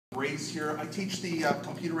Grace here. I teach the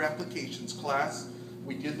computer applications class.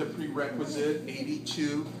 We did the prerequisite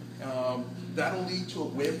 82. That'll lead to a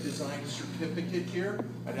web design certificate here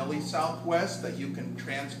at LA Southwest that you can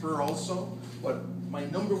transfer also. But my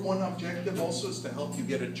number one objective also is to help you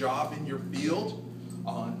get a job in your field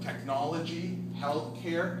on technology,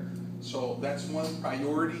 healthcare. So that's one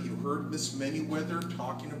priority. You heard Ms. Manyweather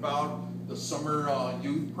talking about the summer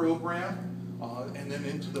youth program and then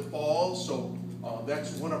into the fall. So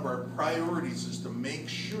that's one of our priorities, is to make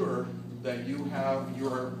sure that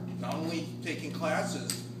you're not only taking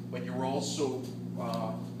classes, but you're also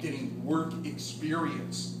getting work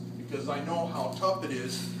experience. Because I know how tough it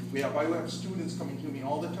is. I have students coming to me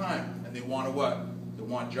all the time, and they want to what? They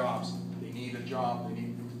want jobs. They need a job. They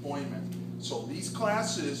need employment. So these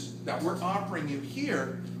classes that we're offering you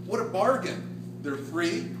here, what a bargain. They're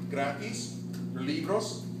free, gratis. They're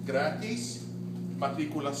libros, gratis.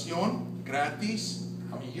 Matriculación, gratis.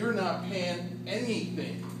 I mean, you're not paying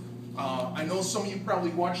anything. I know some of you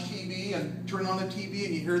probably watch TV and turn on the TV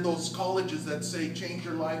and you hear those colleges that say change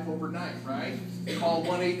your life overnight, right? They call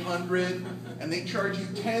 1-800 and they charge you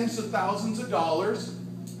tens of thousands of dollars,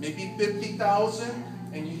 maybe 50,000,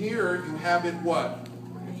 and here you have it what?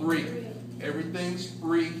 Free. Everything's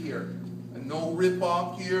free here. And no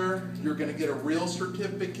rip-off here. You're going to get a real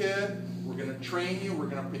certificate. We're going to train you. We're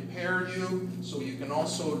going to prepare you. So you can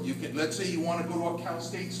also, let's say you want to go to a Cal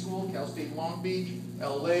State school, Cal State Long Beach,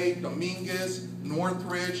 LA, Dominguez,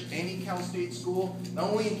 Northridge, any Cal State school. Not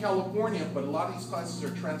only in California, but a lot of these classes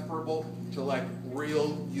are transferable to like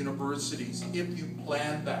real universities if you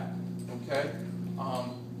plan that. Okay?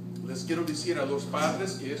 Les quiero decir a los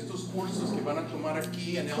padres que estos cursos que van a tomar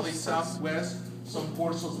aquí en LA Southwest son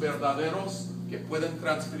cursos verdaderos que pueden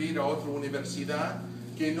transferir a otra universidad,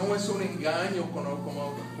 que no es un engaño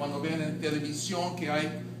como cuando ven en televisión que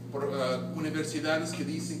hay universidades que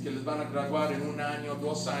dicen que les van a graduar en 1 año,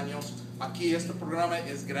 2 años. Aquí este programa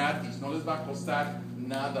es gratis, no les va a costar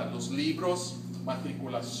nada. Los libros,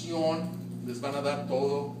 matriculación, les van a dar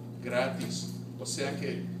todo gratis. O sea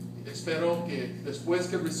que espero que después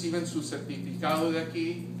que reciben su certificado de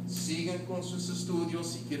aquí, sigan con sus estudios.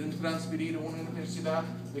 Si quieren transferir a una universidad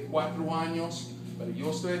de 4 años, pero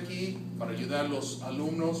yo estoy aquí para ayudar a los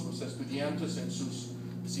alumnos, los estudiantes en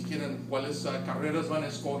si quieren cuáles carreras van a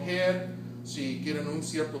escoger, si quieren un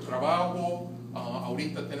cierto trabajo.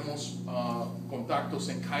 Ahorita tenemos contactos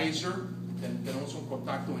en Kaiser, tenemos un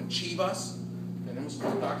contacto en Chivas, tenemos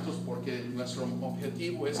contactos porque nuestro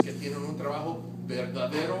objetivo es que tienen un trabajo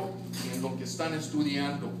verdadero en lo que están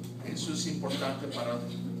estudiando. Eso es importante para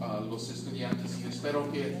los estudiantes, y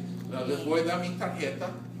espero que les voy a dar mi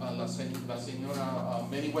tarjeta. La señora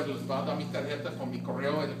Manyweather les va a dar mi tarjeta con mi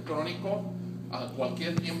correo electrónico. A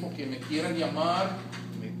cualquier tiempo que me quieran llamar,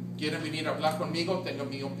 me quieran venir a hablar conmigo, tengo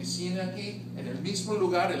mi oficina aquí en el mismo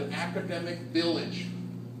lugar, el Academic Village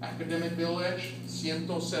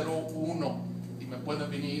 101, y me pueden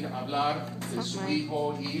venir a hablar de su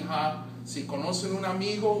hijo, hija. Si conocen un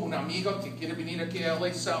amigo, una amiga que quiere venir aquí a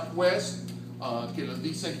LA Southwest, que les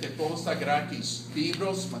dicen que todo está gratis,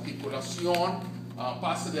 libros, matriculación,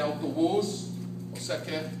 pase de autobús. O sea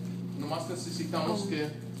que nomás necesitamos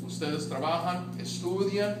que ustedes trabajan,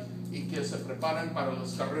 estudian y que se preparen para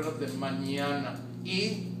las carreras de mañana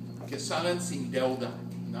y que salen sin deuda,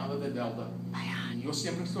 nada de deuda. Y yo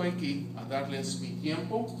siempre estoy aquí a darles mi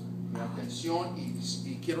tiempo, mi atención,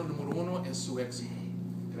 y quiero, número 1, es su éxito.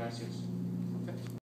 Gracias.